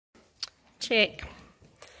Chick,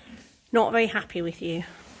 not very happy with you.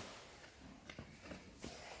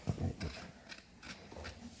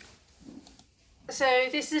 So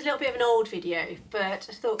this is a little bit of an old video, but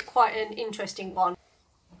I thought quite an interesting one.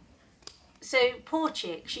 So poor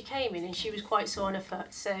Chick, she came in and she was quite sore on her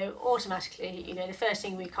foot, so automatically, you know, the first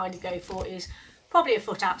thing we kind of go for is probably a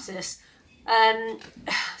foot abscess.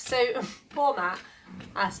 So poor Matt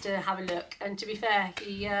has to have a look, and to be fair,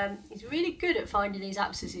 he's really good at finding these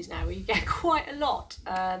abscesses now. You get quite a lot.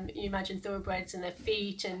 You imagine thoroughbreds and their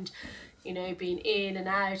feet, and you know, being in and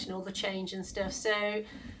out and all the change and stuff. So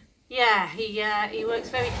yeah, he works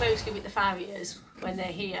very closely with the farriers when they're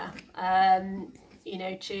here, you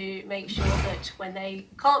know, to make sure that when they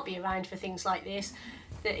can't be around for things like this,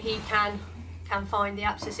 that he can find the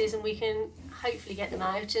abscesses and we can hopefully get them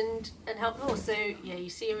out and help them all. So yeah, you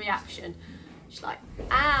see a reaction. She's like,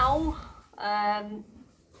 ow.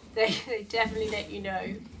 They definitely let you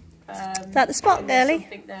know. Is that the spot, girlie?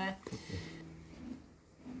 Something there.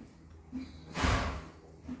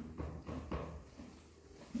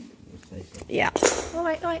 Yeah. All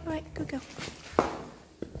right. Good girl.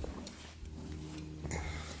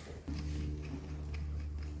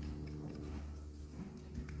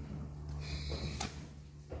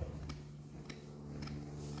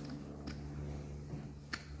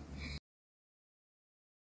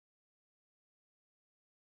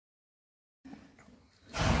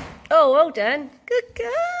 Oh, well done. Good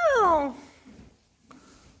girl.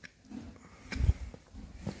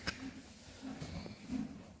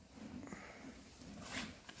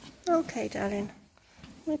 Okay, darling.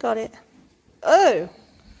 We got it. Oh!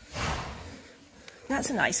 That's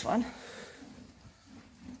a nice one.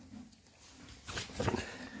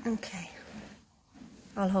 Okay.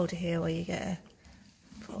 I'll hold her here while you get a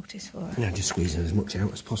poultice for her. Yeah, just squeezing as much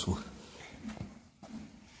out as possible.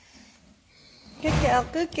 Good girl,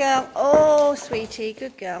 good girl. Oh, sweetie,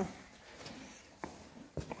 good girl.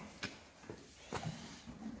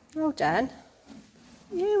 Well done.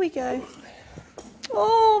 Here we go.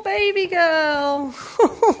 Oh, baby girl.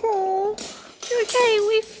 You okay?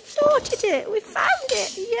 We've sorted it. We found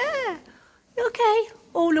it. Yeah. You okay?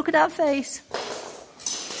 Oh, look at that face.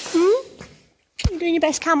 You're doing your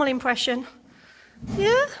best camel impression.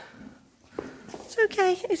 Yeah? It's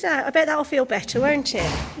okay. It's out. I bet that'll feel better, won't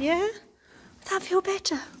it? Yeah? That feel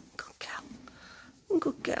better? Good girl.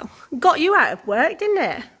 Good girl. Got you out of work, didn't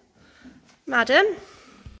it? Madam?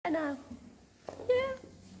 I know. Yeah.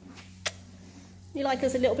 You like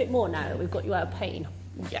us a little bit more now that we've got you out of pain?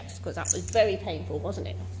 Yes, because that was very painful, wasn't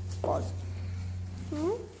it? It was.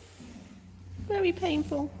 Very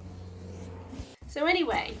painful. So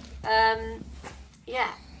anyway,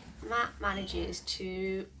 yeah, Matt manages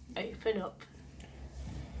to open up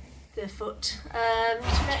the foot to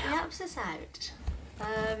let the abscess out.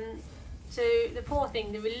 So the poor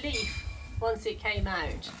thing, the relief once it came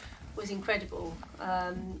out was incredible.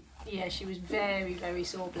 Yeah, she was very, very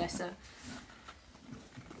sore, bless her.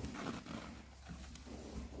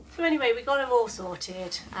 So anyway, we got her all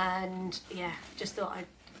sorted, and yeah, just thought I'd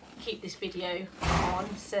keep this video on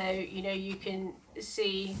so you know you can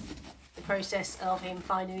see the process of him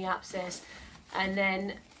finding the abscess and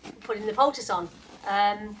then putting the poultice on.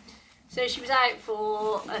 So she was out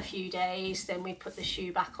for a few days, then we put the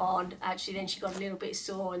shoe back on. Actually then she got a little bit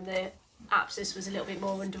sore and the abscess was a little bit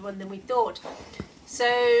more underrun than we thought. So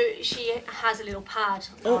she has a little pad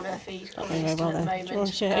on her feet at the moment,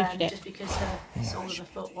 just because her sole of her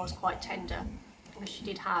foot was quite tender. And she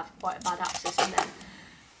did have quite a bad abscess in there.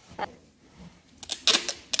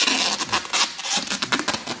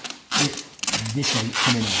 This ain't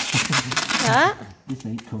coming off. Huh? This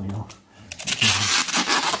ain't coming off.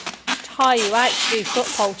 Tie you out to do foot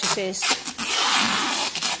poultices.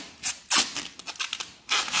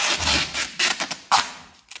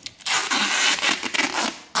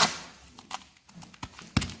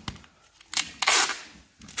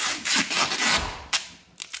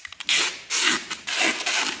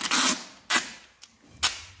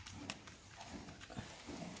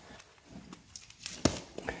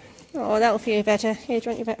 Oh, that'll feel better. Here, do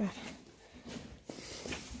you want your back wrap?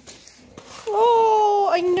 Oh,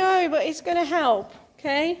 I know, but it's going to help,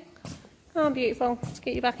 okay? Oh, beautiful. Let's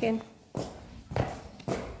get you back in.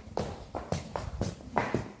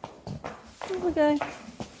 Here we go.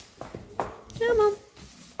 Come on.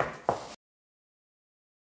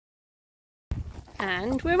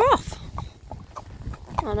 And we're off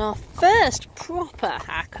on our first proper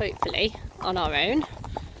hack, hopefully, on our own.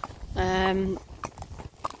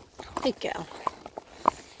 Good girl.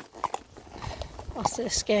 That's a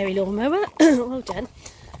scary lawnmower. Well done.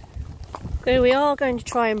 So we are going to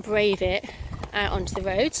try and brave it out onto the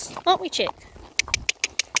roads, aren't we, Chick?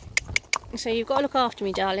 So you've got to look after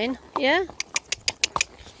me, darling, yeah?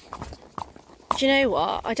 Do you know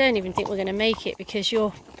what? I don't even think we're going to make it because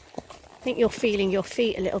I think you're feeling your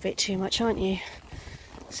feet a little bit too much, aren't you?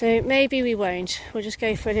 So maybe we won't. We'll just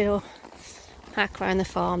go for a little hack around the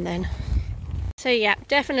farm then. So yeah,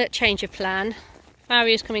 definite change of plan.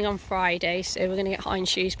 Farrier's coming on Friday, so we're going to get hind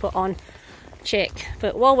shoes put on Chick.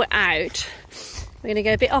 But while we're out, we're going to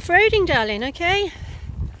go a bit off-roading, darling, okay?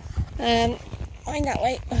 Mind that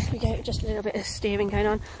way. There we go, just a little bit of steering going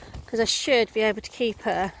on. Because I should be able to keep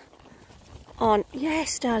her on,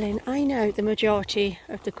 yes, darling, I know, the majority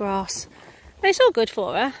of the grass. But it's all good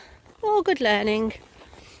for her. All good learning.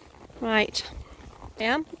 Right.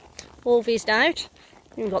 Yeah. All vizzed out.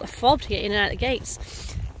 Even got the fob to get in and out of the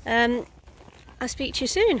gates. I'll speak to you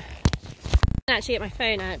soon. I actually get my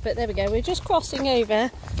phone out, but there we go. We're just crossing over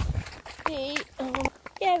the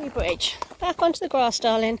Gary Bridge. Back onto the grass,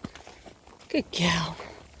 darling. Good girl.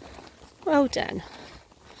 Well done.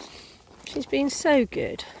 She's been so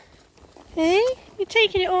good. Hey, you're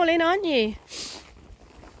taking it all in, aren't you?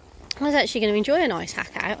 I was actually going to enjoy a nice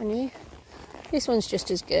hack out on you. This one's just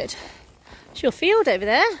as good. It's your field over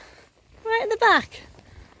there, right at the back.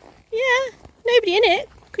 Yeah, nobody in it,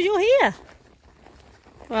 because you're here.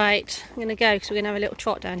 Right, I'm going to go because we're going to have a little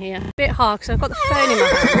trot down here. A bit hard because I've got the phone in my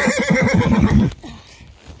hands.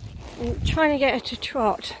 I'm trying to get her to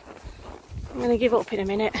trot. I'm going to give up in a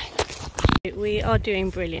minute. We are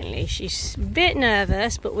doing brilliantly. She's a bit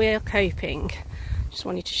nervous, but we're coping. Just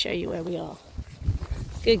wanted to show you where we are.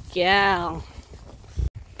 Good girl.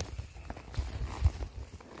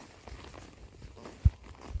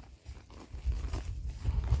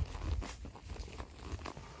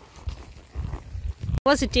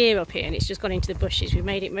 There was a deer up here and it's just gone into the bushes. We've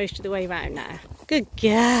made it most of the way around now. Good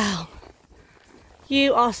girl.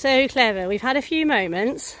 You are so clever. We've had a few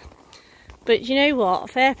moments, but you know what?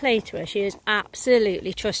 Fair play to her. She has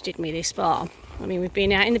absolutely trusted me this far. I mean, we've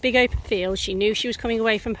been out in the big open field. She knew she was coming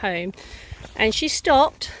away from home and she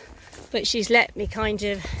stopped, but she's let me kind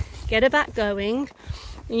of get her back going.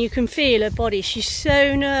 And you can feel her body. She's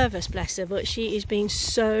so nervous, bless her, but she is being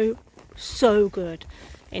so good.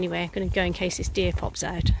 Anyway, I'm going to go in case this deer pops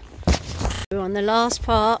out. We're on the last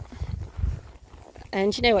part.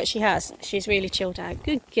 And you know what she has? She's really chilled out.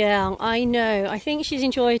 Good girl. I know. I think she's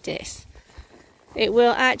enjoyed this. It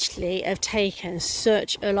will actually have taken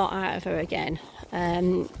such a lot out of her again.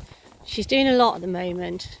 She's doing a lot at the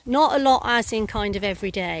moment. Not a lot as in kind of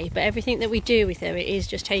every day, but everything that we do with her, it is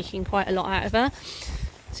just taking quite a lot out of her.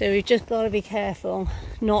 So we've just got to be careful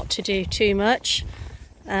not to do too much.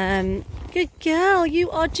 Good girl, you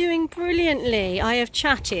are doing brilliantly. I have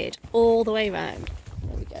chatted all the way round.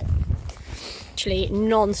 There we go. Actually,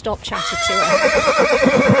 non-stop chatted to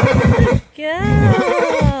her. Good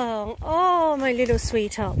girl. Oh, my little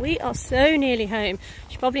sweetheart. We are so nearly home.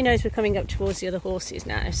 She probably knows we're coming up towards the other horses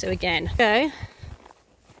now. So again, go.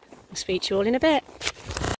 I'll speak to you all in a bit.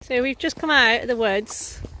 So we've just come out of the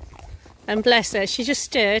woods. And bless her, she just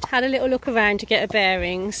stood, had a little look around to get her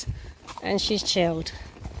bearings. And she's chilled.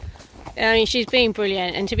 I mean, she's been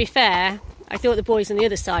brilliant, and to be fair, I thought the boys on the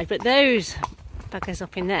other side, but those buggers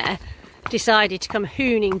up in there decided to come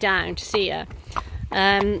hooning down to see her.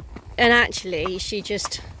 And actually, she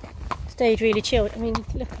just stayed really chilled. I mean,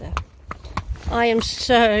 look at her. I am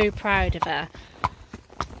so proud of her.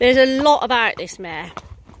 There's a lot about this mare,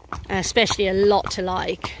 especially a lot to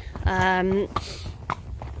like. And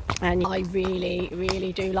I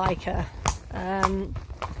really do like her.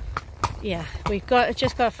 Yeah, we've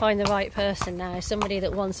just got to find the right person now. Somebody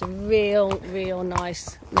that wants a real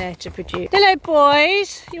nice mare to produce. Hello,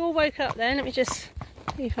 boys. You all woke up then. Let me just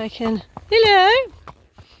see if I can. Hello.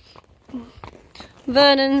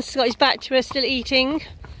 Vernon's got his back to her, still eating.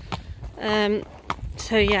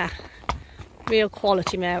 So yeah, real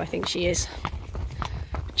quality mare, I think she is.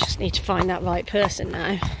 Just need to find that right person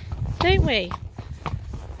now, don't we?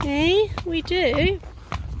 Hey, we do.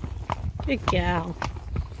 Good girl.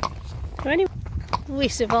 Anyway, we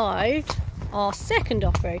survived our second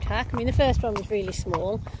off-road hack. I mean, the first one was really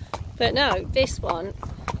small, but no, this one,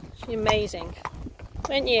 she's amazing.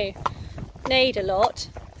 Weren't you? Neighed a lot,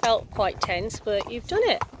 felt quite tense, but you've done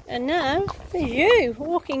it. And now, there's you,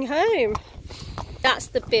 walking home. That's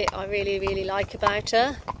the bit I really like about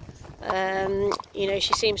her. You know,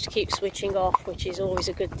 she seems to keep switching off, which is always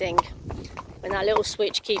a good thing. When that little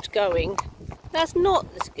switch keeps going, that's not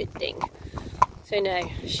a good thing. So no,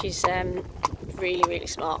 she's really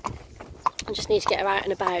smart. I just need to get her out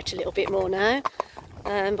and about a little bit more now.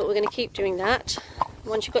 But we're going to keep doing that.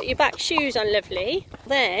 Once you've got your back shoes on, lovely,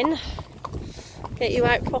 then get you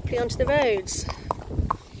out properly onto the roads.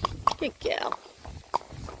 Good girl.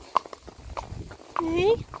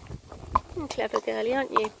 Hey? You're a clever girlie,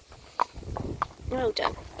 aren't you? Well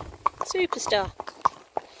done. Superstar.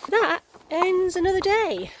 That ends another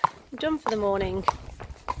day. I'm done for the morning.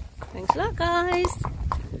 Thanks a lot, guys.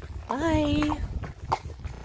 Bye.